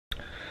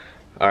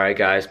Alright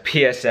guys,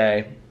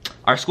 PSA.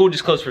 Our school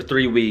just closed for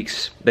 3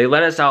 weeks. They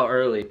let us out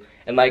early.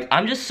 And like,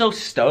 I'm just so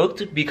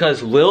stoked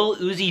because Lil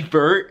Uzi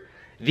Vert,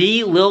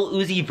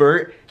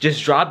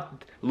 just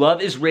dropped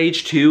Love is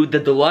Rage 2, the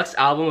deluxe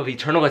album of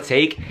Eternal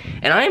Atake.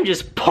 And I am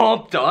just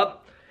pumped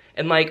up.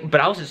 And like,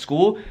 but I was at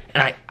school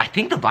and I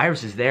think the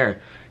virus is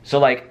there. So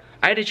like,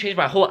 I had to change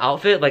my whole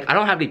outfit. Like, I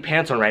don't have any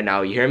pants on right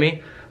now, you hear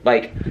me?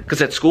 Like,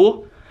 cause at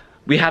school,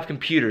 we have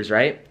computers,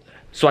 right?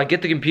 So I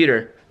get the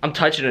computer, I'm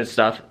touching it and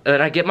stuff, and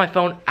then I get my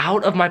phone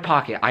out of my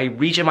pocket. I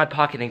reach in my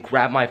pocket and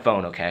grab my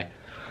phone, okay?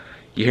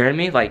 You hearing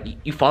me? Like,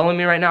 you following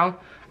me right now?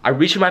 I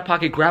reach in my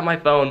pocket, grab my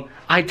phone,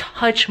 I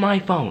touch my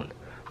phone.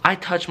 I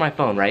touch my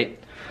phone, right?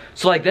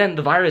 So like then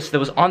the virus that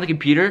was on the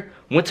computer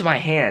went to my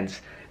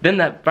hands. Then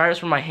that virus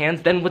from my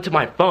hands then went to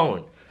my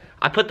phone.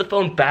 I put the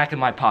phone back in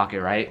my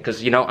pocket, right?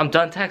 Because, you know, I'm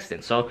done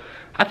texting. So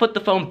I put the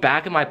phone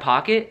back in my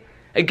pocket,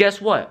 and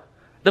guess what?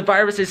 The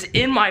virus is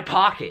in my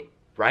pocket,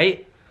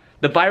 right?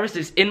 The virus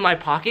is in my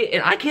pocket,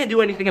 and I can't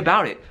do anything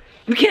about it.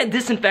 You can't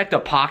disinfect a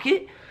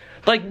pocket.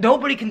 Like,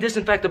 nobody can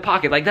disinfect a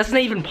pocket. Like, that's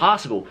not even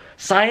possible.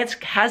 Science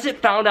hasn't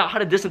found out how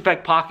to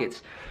disinfect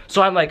pockets.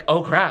 So I'm like,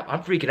 oh crap,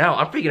 I'm freaking out.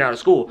 I'm freaking out of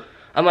school.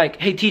 I'm like,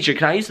 hey teacher,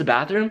 can I use the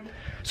bathroom?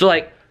 So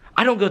like,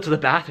 I don't go to the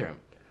bathroom.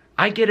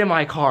 I get in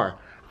my car.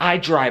 I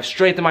drive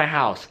straight to my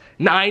house,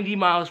 90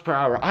 miles per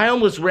hour. I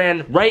almost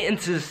ran right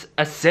into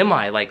a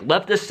semi, like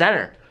left the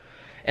center.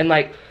 And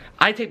like,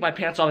 I take my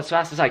pants off as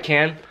fast as I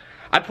can.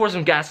 I pour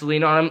some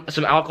gasoline on them,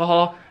 some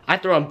alcohol. I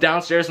throw them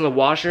downstairs in the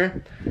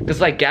washer.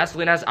 Cause like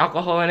gasoline has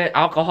alcohol in it.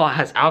 Alcohol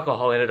has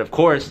alcohol in it, of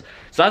course.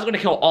 So that's gonna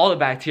kill all the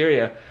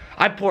bacteria.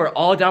 I pour it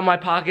all down my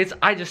pockets.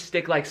 I just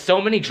stick like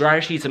so many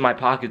dryer sheets in my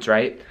pockets,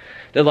 right?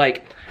 That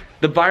like,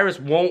 the virus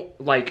won't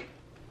like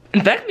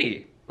infect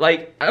me.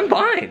 Like, I'm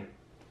fine.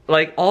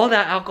 Like, all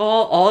that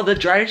alcohol, all the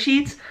dryer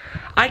sheets,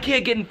 I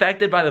can't get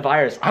infected by the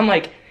virus. I'm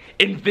like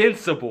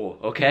invincible,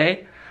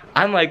 okay?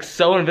 I'm like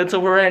so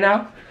invincible right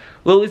now.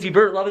 Lil Uzi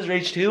Vert, Love is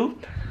Rage 2,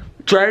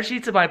 dryer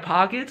sheets in my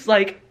pockets,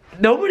 like,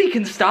 nobody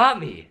can stop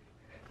me.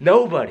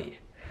 Nobody.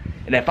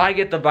 And if I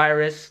get the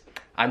virus,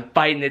 I'm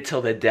fighting it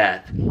till the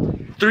death.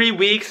 3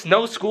 weeks,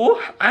 no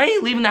school, I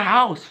ain't leaving the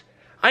house.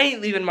 I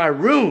ain't leaving my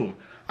room.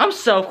 I'm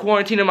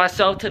self-quarantining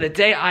myself to the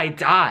day I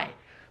die.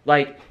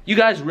 Like, you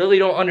guys really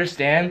don't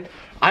understand.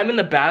 I'm in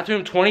the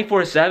bathroom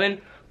 24/7,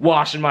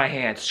 washing my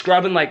hands,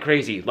 scrubbing like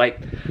crazy. Like,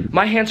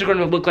 my hands are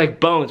gonna look like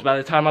bones by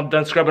the time I'm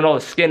done scrubbing all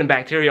the skin and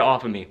bacteria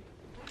off of me.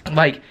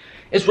 Like,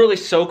 it's really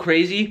so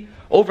crazy.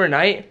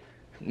 Overnight,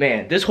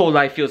 man, this whole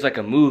life feels like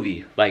a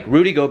movie. Like,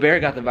 Rudy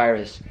Gobert got the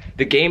virus.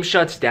 The game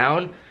shuts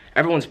down.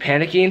 Everyone's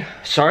panicking.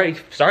 Sorry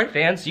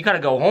fans, you gotta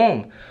go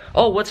home.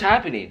 Oh, what's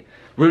happening?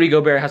 Rudy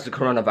Gobert has the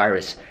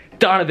coronavirus.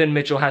 Donovan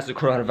Mitchell has the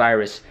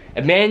coronavirus.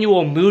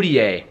 Emmanuel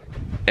Mudiay,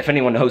 if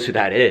anyone knows who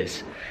that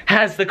is,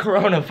 has the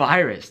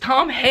coronavirus.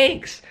 Tom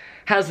Hanks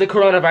has the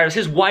coronavirus.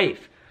 His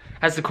wife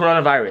has the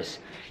coronavirus.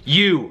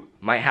 You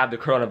might have the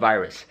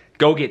coronavirus.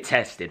 Go get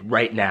tested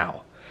right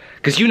now.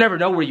 Because you never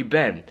know where you've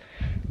been.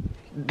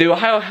 The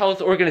Ohio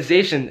Health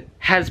Organization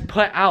has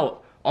put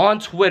out on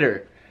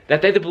Twitter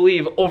that they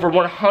believe over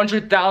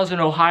 100,000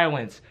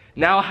 Ohioans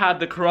now have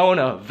the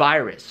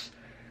coronavirus.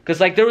 Because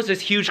like, there was this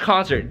huge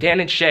concert, Dan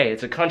and Shay,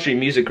 it's a country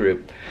music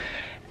group.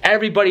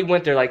 Everybody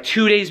went there like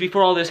 2 days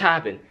before all this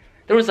happened.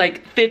 There was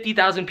like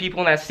 50,000 people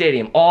in that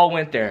stadium, all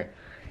went there.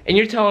 And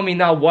you're telling me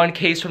not one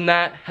case from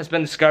that has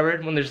been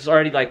discovered when there's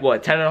already like,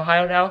 what, 10 in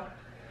Ohio now?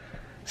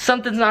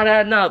 Something's not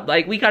adding up.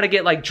 Like, we gotta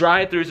get like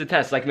drive-thrus to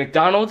test. Like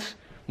McDonald's,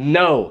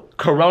 no,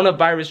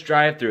 coronavirus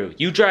drive-thru.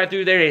 You drive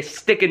through there, they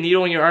stick a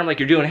needle in your arm like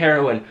you're doing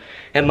heroin.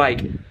 And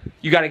like,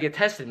 you gotta get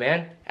tested,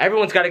 man.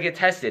 Everyone's gotta get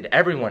tested.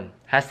 Everyone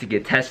has to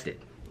get tested.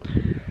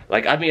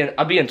 Like,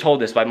 I'm being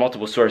told this by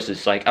multiple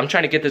sources. Like, I'm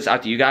trying to get this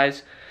out to you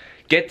guys.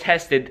 Get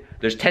tested.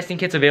 There's testing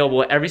kits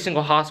available at every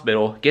single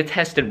hospital. Get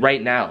tested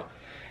right now.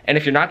 And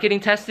if you're not getting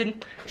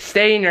tested,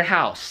 stay in your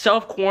house.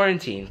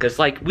 Self-quarantine. Because,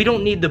 like, we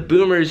don't need the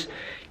boomers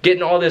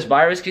getting all this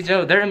virus. Because, you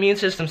know, their immune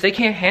systems, they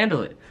can't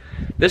handle it.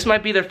 This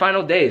might be their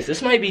final days.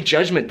 This might be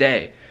Judgment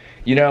Day.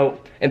 You know,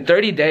 in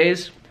 30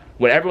 days,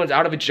 when everyone's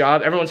out of a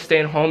job, everyone's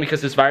staying home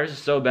because this virus is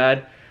so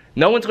bad,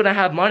 no one's going to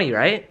have money,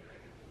 right?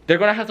 They're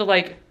going to have to,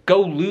 like,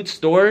 go loot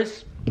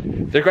stores.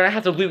 They're gonna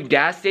have to loot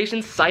gas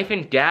stations,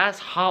 siphon gas,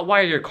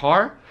 hotwire your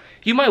car.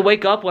 You might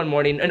wake up one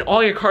morning and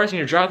all your cars in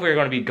your driveway are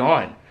gonna be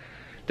gone.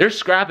 They're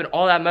scrapping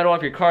all that metal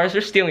off your cars.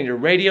 They're stealing your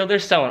radio. They're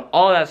selling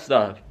all that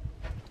stuff.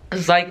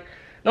 It's like,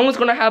 no one's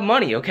gonna have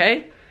money,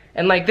 okay?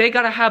 And like, they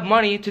gotta have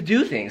money to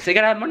do things. They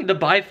gotta have money to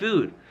buy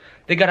food.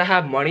 They gotta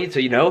have money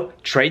to, you know,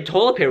 trade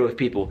toilet paper with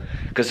people.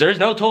 Because there's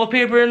no toilet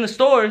paper in the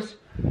stores.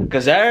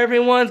 Because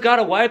everyone's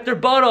gotta wipe their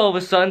butt all of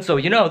a sudden. So,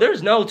 you know,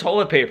 there's no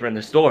toilet paper in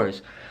the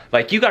stores.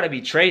 Like, you gotta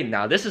be trading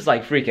now. This is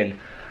like freaking,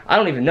 I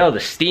don't even know, the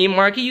Steam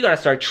market. You gotta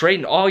start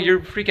trading all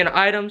your freaking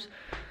items.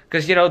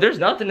 Because, you know, there's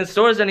nothing in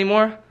stores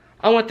anymore.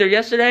 I went there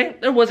yesterday.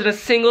 There wasn't a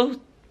single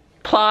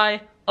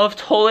ply of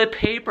toilet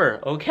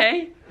paper,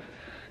 okay?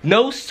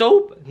 No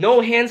soap,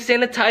 no hand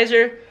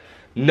sanitizer,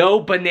 no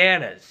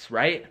bananas,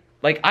 right?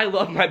 Like, I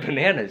love my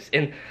bananas.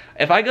 And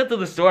if I go to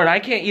the store and I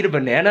can't eat a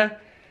banana,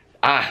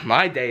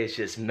 my day is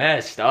just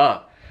messed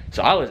up.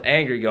 So I was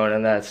angry going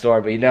in that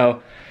store. But you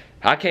know,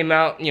 I came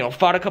out, you know,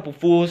 fought a couple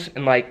fools.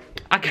 And like,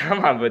 I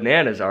got my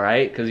bananas,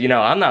 alright? Because, you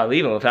know, I'm not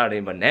leaving without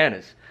any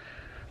bananas.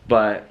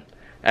 But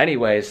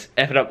anyways,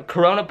 if a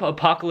corona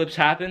apocalypse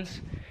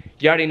happens,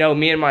 you already know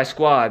me and my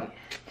squad,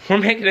 we're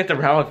making it to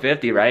round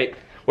 50, right?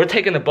 We're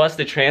taking the bus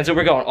to transit.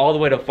 We're going all the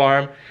way to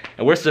farm.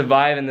 And we're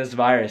surviving this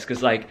virus.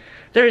 Because, like,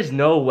 there is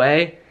no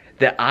way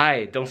that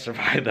I don't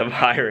survive the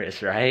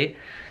virus, right?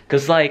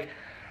 Because, like,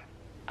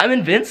 I'm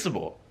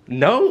invincible.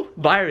 No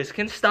virus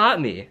can stop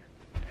me.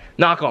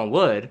 Knock on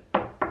wood.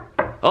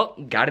 Oh,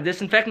 gotta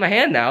disinfect my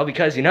hand now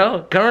because, you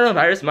know,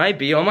 coronavirus might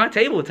be on my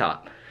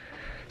tabletop.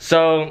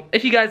 So,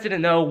 if you guys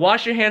didn't know,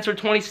 wash your hands for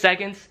 20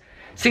 seconds.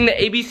 Sing the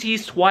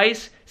ABCs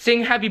twice.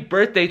 Sing happy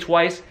birthday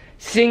twice.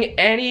 Sing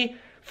any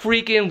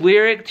freaking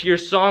lyric to your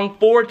song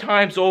 4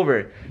 times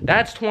over.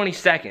 That's 20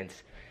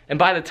 seconds. And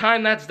by the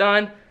time that's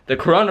done, the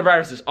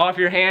coronavirus is off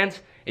your hands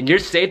and you're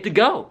safe to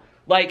go.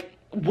 Like,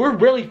 we're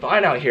really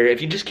fine out here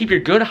if you just keep your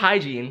good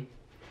hygiene,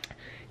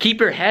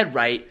 keep your head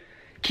right,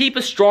 keep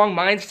a strong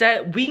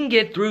mindset. We can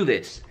get through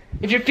this.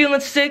 If you're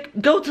feeling sick,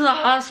 go to the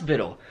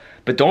hospital.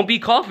 But don't be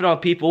coughing on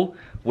people.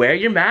 Wear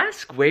your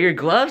mask, wear your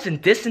gloves,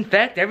 and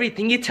disinfect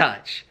everything you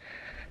touch.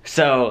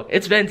 So,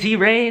 it's been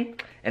T-Rain,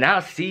 and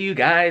I'll see you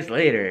guys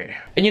later.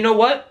 And you know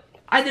what?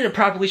 I didn't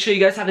properly show you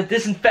guys how to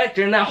disinfect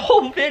during that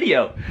whole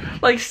video.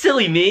 Like,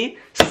 silly me.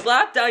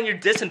 Slap down your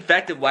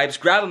disinfectant wipes,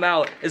 grab them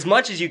out as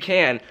much as you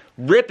can.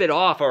 Rip it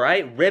off,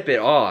 alright? Rip it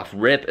off.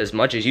 Rip as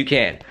much as you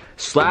can.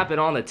 Slap it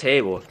on the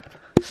table.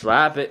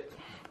 Slap it.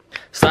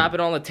 Slap it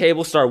on the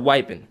table, start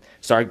wiping.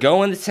 Start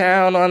going to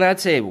town on that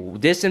table.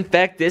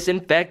 Disinfect,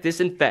 disinfect,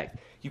 disinfect.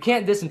 You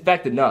can't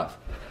disinfect enough.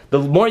 The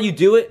more you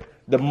do it,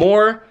 the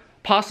more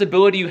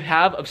possibility you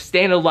have of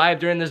staying alive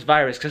during this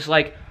virus. Cause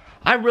like,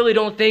 I really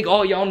don't think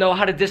all y'all know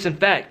how to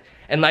disinfect.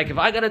 And like, if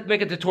I gotta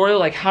make a tutorial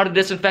like how to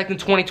disinfect in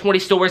 2020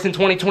 still works in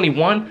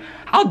 2021,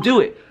 I'll do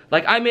it.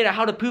 Like, I made a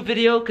how to poop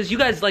video cause you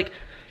guys like,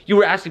 you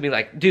were asking me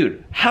like,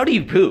 dude, how do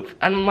you poop?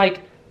 And I'm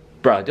like,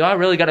 bro, do I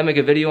really gotta make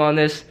a video on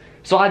this?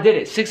 So I did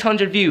it,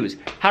 600 views.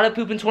 How to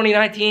poop in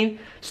 2019,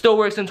 still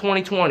works in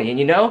 2020. And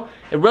you know,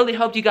 it really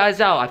helped you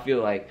guys out, I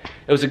feel like.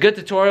 It was a good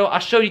tutorial. I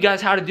showed you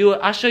guys how to do it.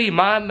 I show you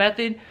my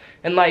method.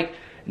 And like,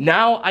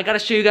 now I gotta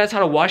show you guys how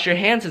to wash your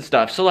hands and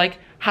stuff. So like,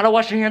 how to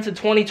wash your hands in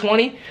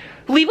 2020?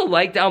 Leave a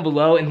like down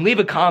below and leave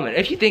a comment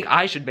if you think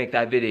I should make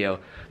that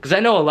video. Because I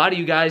know a lot of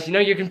you guys, you know,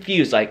 you're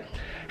confused. Like,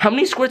 how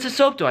many squirts of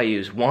soap do I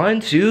use? 1,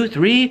 2,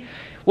 3?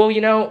 Well,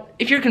 you know,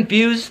 if you're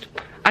confused,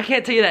 I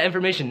can't tell you that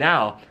information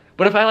now.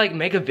 But if I like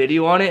make a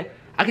video on it,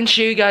 I can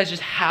show you guys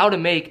just how to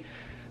make,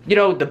 you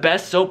know, the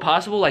best soap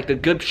possible, like the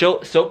good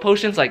soap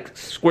potions, like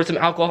squirt some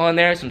alcohol in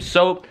there, some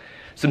soap,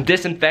 some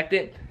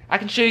disinfectant. I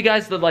can show you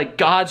guys the like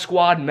God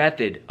Squad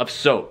method of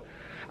soap.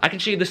 I can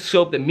show you the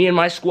soap that me and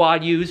my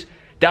squad use.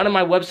 Down in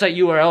my website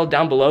URL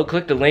down below,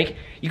 click the link.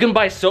 You can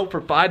buy soap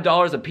for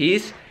 $5 a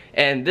piece.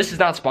 And this is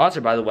not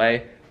sponsored, by the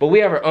way, but we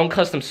have our own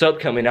custom soap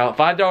coming out,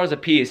 $5 a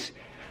piece.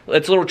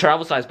 It's little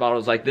travel size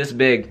bottles like this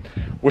big.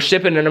 We're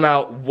shipping them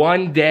out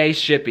 1 day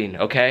shipping,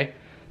 okay?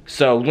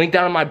 So link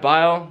down in my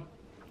bio.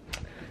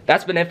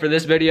 That's been it for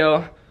this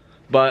video.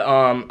 But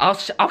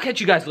I'll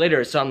catch you guys later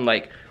or something.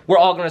 Like, we're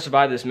all gonna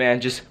survive this, man.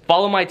 Just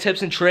follow my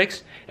tips and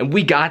tricks and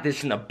we got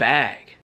this in the bag.